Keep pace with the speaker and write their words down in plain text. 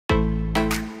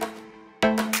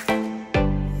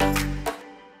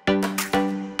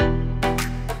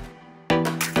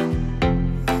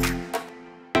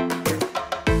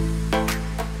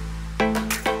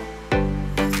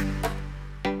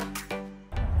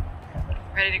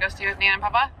Ready to go stay with Nana and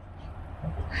Papa?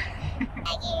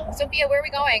 Sophia, where are we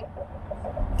going?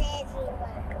 Disney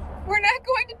World. We're not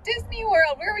going to Disney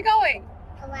World. Where are we going?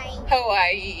 Hawaii.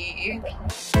 Hawaii.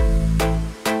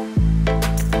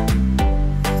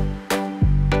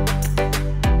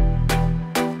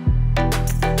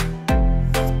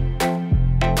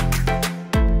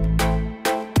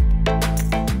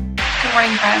 Good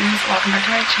morning, friends. Welcome back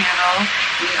to my channel.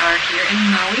 We are here in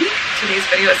Maui. Today's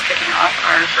video is kicking off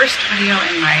our first video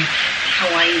in my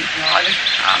Hawaii vlog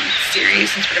series,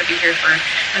 since we're going to be here for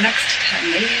the next 10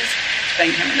 days,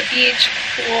 spending time on the beach,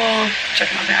 pool,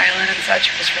 checking out the island and such,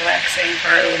 just relaxing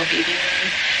for our little baby moon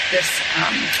this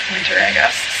winter, I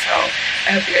guess. So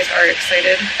I hope you guys are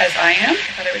excited as I am.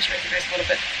 I thought I would share with you guys a little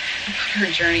bit about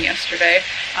our journey yesterday.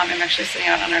 I'm actually sitting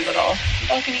out on our little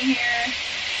balcony here.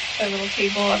 A little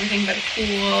table, everything but a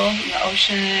pool, in the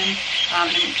ocean, and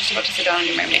I'm just about to sit down and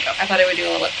do my makeup. I thought I would do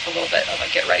a little bit of a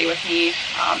get ready with me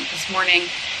this morning,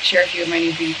 share a few of my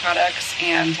new beauty products,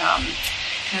 and kind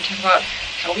of talk about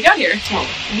how we got here. So,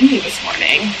 me this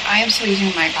morning, I am still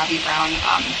using my Bobbi Brown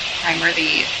primer,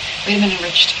 the Vitamin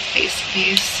Enriched Face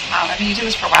Base. I've been using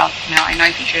this for a while now. I know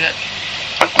I featured it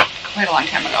quite a long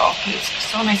time ago. It's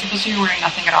so nice. It feels like you're wearing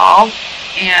nothing at all,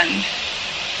 and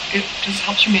it just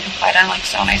helps your makeup glide on like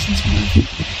so nice and smooth.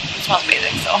 It smells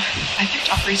amazing. So I picked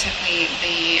up recently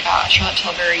the Charlotte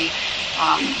Tilbury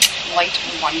Light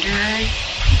Wonder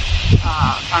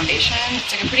foundation.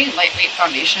 It's like a pretty lightweight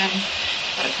foundation,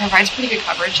 but it provides pretty good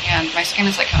coverage, and my skin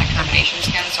is like kind of combination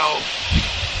skin, so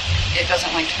it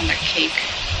doesn't like tend to cake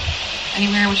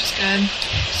anywhere, which is good.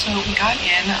 So we got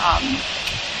in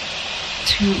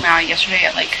to Maui yesterday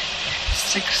at like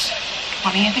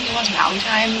 6:20, I think it was, Maui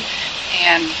time.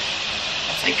 And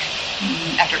it's like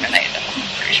after midnight, I'm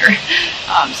pretty sure.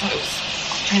 So it was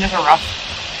kind of a rough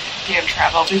day of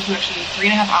travel. We flew actually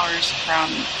 3.5 hours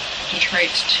from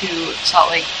Detroit to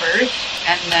Salt Lake first,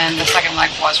 and then the second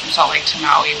leg was from Salt Lake to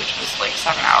Maui, which was like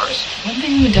 7 hours. One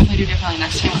thing we would definitely do differently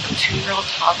next time with a 2-year-old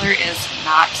toddler is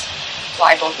not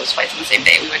fly both those flights on the same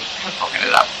day. We would have broken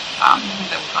it up. I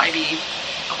think that would probably be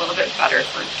a little bit better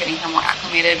for getting her more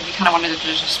acclimated. We kind of wanted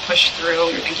to just push through.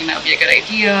 We were thinking that would be a good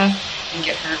idea and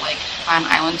get her like on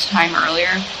island time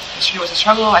earlier. Yesterday was a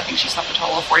struggle. I think she slept a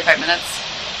total of 45 minutes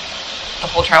the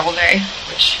whole travel day,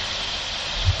 which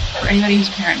for anybody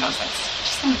who's a parent knows that's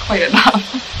just not quite enough.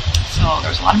 So there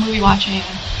was a lot of movie watching,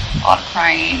 a lot of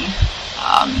crying,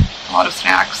 a lot of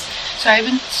snacks. So I've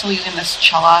been still using this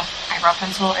Cella eyebrow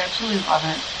pencil. I absolutely love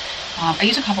it. I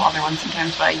use a couple other ones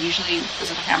sometimes, but I usually,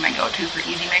 this is the kind of my go-to for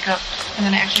easy makeup. And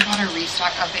then I actually bought a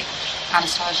restock of the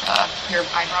Anastasia Clear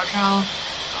Eyebrow Gel.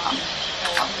 I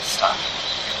love this stuff.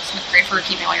 It's great for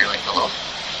keeping all your like the little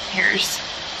hairs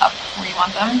up where you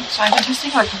want them. So I've been testing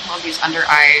out a couple of these under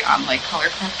eye like color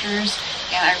correctors,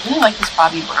 and I really like this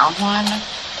Bobbi Brown one.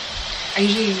 I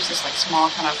usually use this like small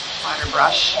kind of flatter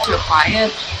brush to apply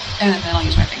it, and then I'll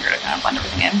use my finger to kind of blend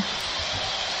everything in.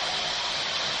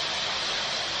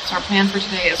 So our plan for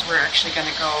today is we're actually going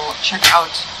to go check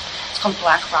out, it's called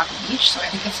Black Rock Beach. So I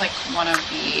think it's like one of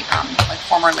the like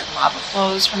former like lava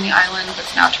flows from the island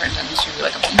that's now turned into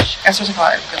like a beach. I guess there's like a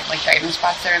lot of good like diving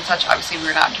spots there and such. Obviously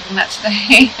we're not doing that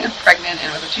today. I'm pregnant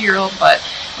and with a 2-year-old, but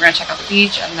we're going to check out the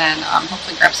beach and then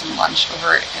hopefully grab some lunch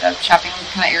over at a shopping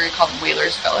kind of area called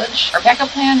Whalers Village. Our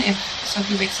backup plan, if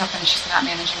Sophie wakes up and she's not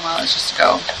managing well, is just to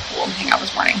go pool and hang out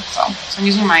this morning. So I'm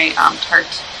using my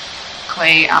Tarte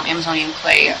clay, Amazonian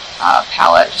clay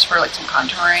palette just for like some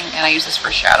contouring, and I use this for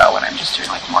shadow when I'm just doing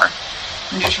like more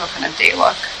neutral kind of day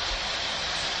look.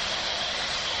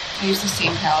 I use the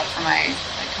same palette for my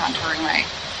like contouring my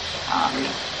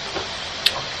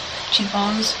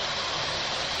cheekbones,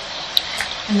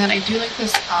 and then I do like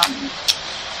this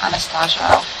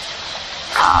Anastasia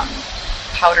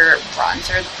powder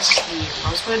bronzer. This is the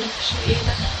Rosewood shade.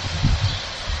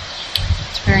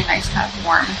 It's very nice, kind of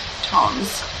warm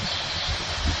tones.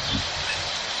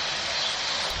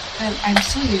 And I'm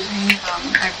still using,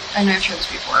 I know I've shared this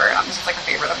before, this is like a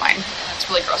favorite of mine, and it's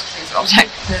really gross because I use it all the time.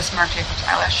 This Marc Jacobs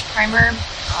eyelash primer.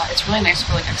 It's really nice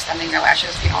for like extending your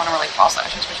lashes. You don't want to wear like false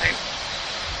lashes, which I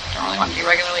don't really want to do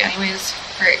regularly anyways.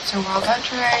 Alright, so while that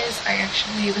dries,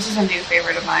 this is a new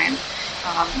favorite of mine,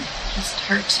 this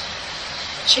Tarte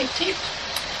Shape Tape.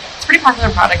 It's a pretty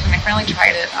popular product, and I finally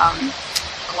tried it,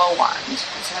 Glow Wand.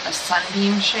 It's in a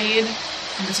Sunbeam shade.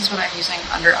 And this is what I'm using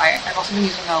under eye. I've also been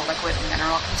using the liquid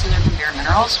mineral concealer from Bare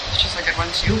Minerals, which is a good one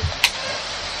too.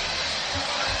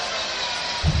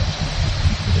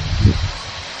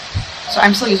 So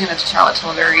I'm still using the Charlotte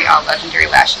Tilbury Legendary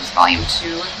Lashes Volume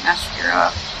 2 mascara.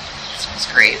 It smells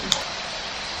great.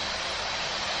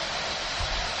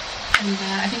 And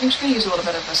then I think I'm just gonna use a little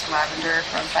bit of this lavender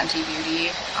from Fenty Beauty.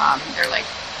 They're like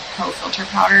pro filter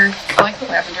powder. I like the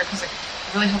lavender because it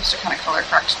really helps to kind of color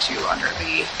correct too under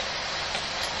the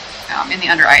in the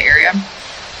under eye area.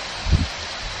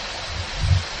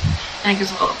 And it gives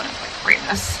a little bit of like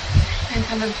brightness and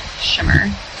kind of shimmer.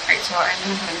 Alright, so I'm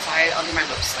gonna head inside. I'll do my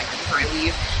lips like before I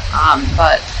leave.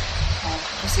 But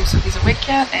I'll see if Sophie's awake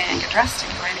yet and get dressed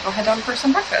and get ready to go head down for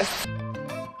some breakfast.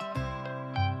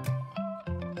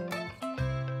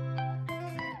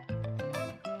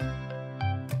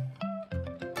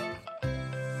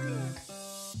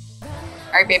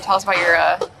 Alright babe, tell us about your,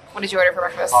 what did you order for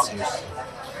breakfast?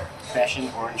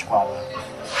 Fashion orange guava.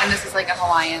 And this is like a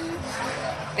Hawaiian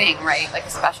thing, right? Like a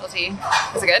specialty.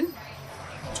 Is it good?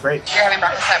 It's great. You're having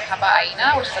breakfast at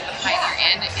Papa'aina, which is at the Pioneer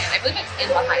Inn, and I believe it's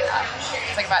in Lahaina.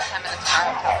 It's like about 10 minutes from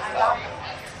our hotel,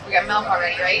 so we got milk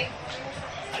already, right?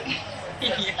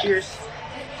 Cheers.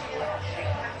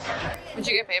 What'd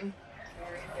you get, babe?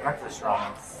 Breakfast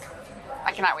ramen.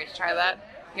 I cannot wait to try that.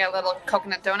 We got a little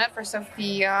coconut donut for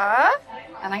Sophia,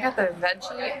 and I got the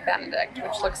veggie Benedict,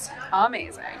 which looks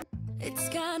amazing. It's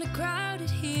kind of crowded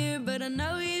here, but I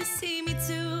know you see me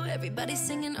too. Everybody's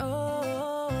singing,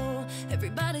 oh,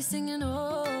 everybody's singing,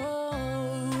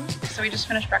 oh. So we just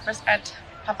finished breakfast at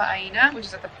Papa'aina, which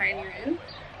is at the Pioneer Inn,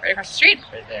 right across the street.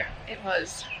 Right there. It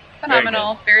was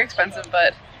phenomenal, very expensive,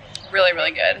 but really,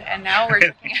 really good. And now we're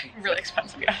checking out, really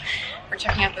expensive, yeah. We're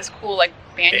checking out this cool like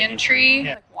banyan tree,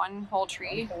 yeah. like one whole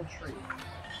tree.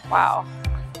 Wow,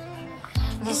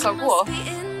 this is so cool.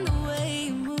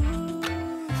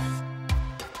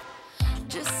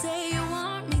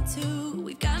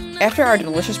 After our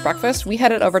delicious breakfast, we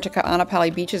headed over to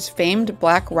Ka'anapali Beach's famed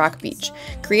Black Rock Beach.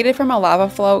 Created from a lava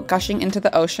flow gushing into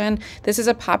the ocean, this is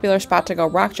a popular spot to go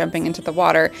rock jumping into the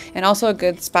water, and also a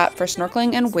good spot for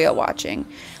snorkeling and whale watching.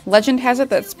 Legend has it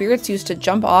that spirits used to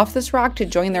jump off this rock to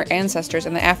join their ancestors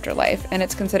in the afterlife, and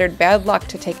it's considered bad luck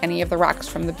to take any of the rocks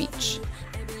from the beach.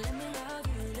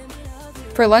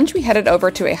 For lunch, we headed over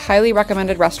to a highly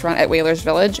recommended restaurant at Whalers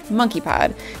Village, Monkey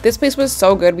Pod. This place was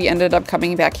so good we ended up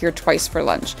coming back here twice for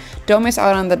lunch. Don't miss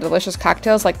out on the delicious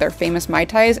cocktails like their famous Mai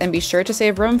Tais, and be sure to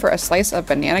save room for a slice of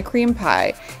banana cream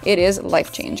pie. It is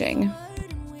life-changing.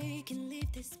 What did you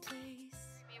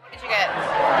get?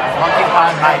 Monkey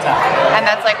Pod Mai Tai. And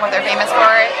that's like what they're famous for,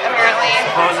 apparently.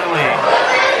 Supposedly.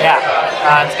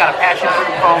 Yeah. It's got a passion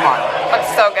fruit foam on it.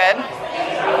 Looks so good.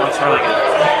 Looks really good.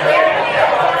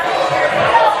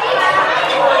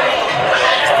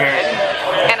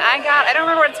 I don't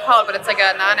remember what it's called, but it's like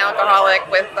a non-alcoholic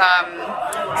with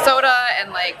soda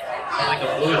and like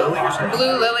a blue lily or something.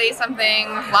 Blue lily something,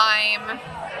 lime.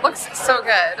 Looks so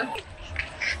good.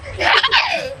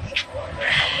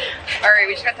 Alright,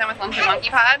 we just got done with lunch at Monkey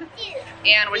Pod.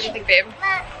 And what did you think, babe?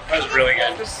 That was really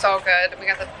good. It was so good. We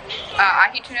got the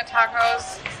ahi tuna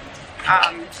tacos,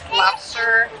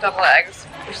 lobster double eggs,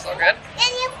 which is so good.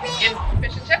 And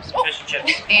fish and chips. Oh. Fish and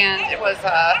chips. And it was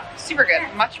super good.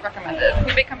 Much recommended.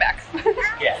 We may come back.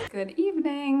 Yeah. Good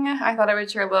evening. I thought I would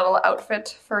share a little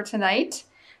outfit for tonight.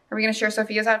 Are we going to share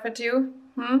Sophia's outfit too?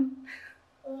 Yeah.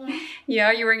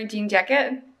 Yeah, you're wearing a jean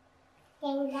jacket?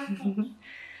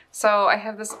 So I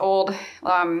have this old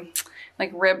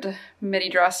like ribbed midi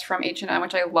dress from H&M,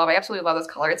 which I love. I absolutely love this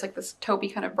color. It's like this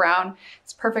taupey kind of brown.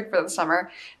 It's perfect for the summer.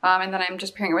 And then I'm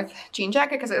just pairing it with jean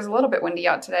jacket because it was a little bit windy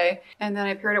out today. And then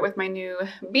I paired it with my new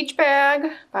beach bag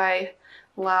by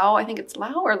Lau. I think it's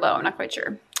Lau or Low, I'm not quite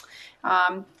sure.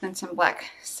 Then some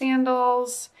black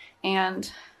sandals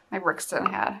and my Brixton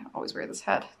hat. I always wear this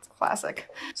hat. It's a classic.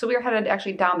 So we are headed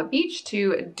actually down the beach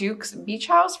to Duke's Beach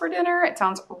House for dinner. It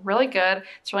sounds really good.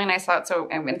 It's really nice out, so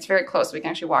and it's very close, so we can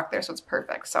actually walk there, so it's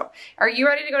perfect. So are you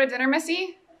ready to go to dinner,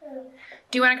 Missy?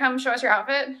 Do you want to come show us your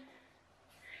outfit?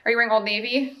 Are you wearing Old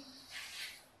Navy?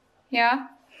 Yeah?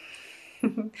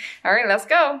 All right, let's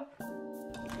go.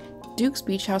 Duke's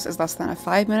Beach House is less than a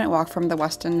 5-minute walk from the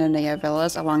Westin Nanea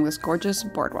Villas along this gorgeous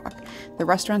boardwalk. The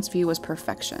restaurant's view was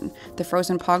perfection. The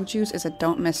frozen pog juice is a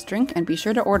don't miss drink, and be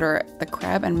sure to order the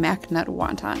crab and mac nut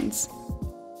wontons.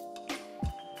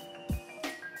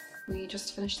 We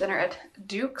just finished dinner at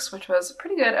Duke's, which was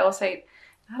pretty good. I will say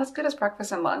not as good as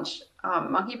breakfast and lunch.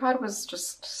 Monkey Pod was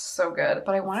just so good,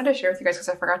 but I wanted to share with you guys because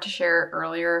I forgot to share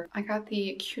earlier. I got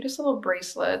the cutest little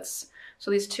bracelets. So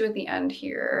these two at the end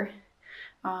here.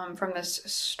 From this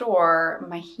store,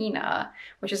 Mahina,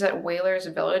 which is at Whalers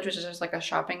Village, which is just like a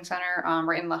shopping center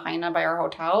right in Lahaina by our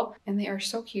hotel. And they are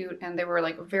so cute, and they were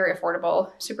like very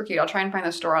affordable, super cute. I'll try and find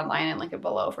the store online and link it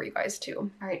below for you guys too.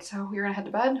 All right, so we're gonna head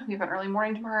to bed. We have an early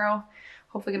morning tomorrow.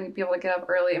 Hopefully gonna be able to get up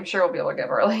early. I'm sure we'll be able to get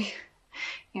up early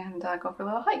and go for a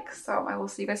little hike. So I will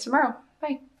see you guys tomorrow.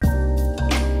 Bye.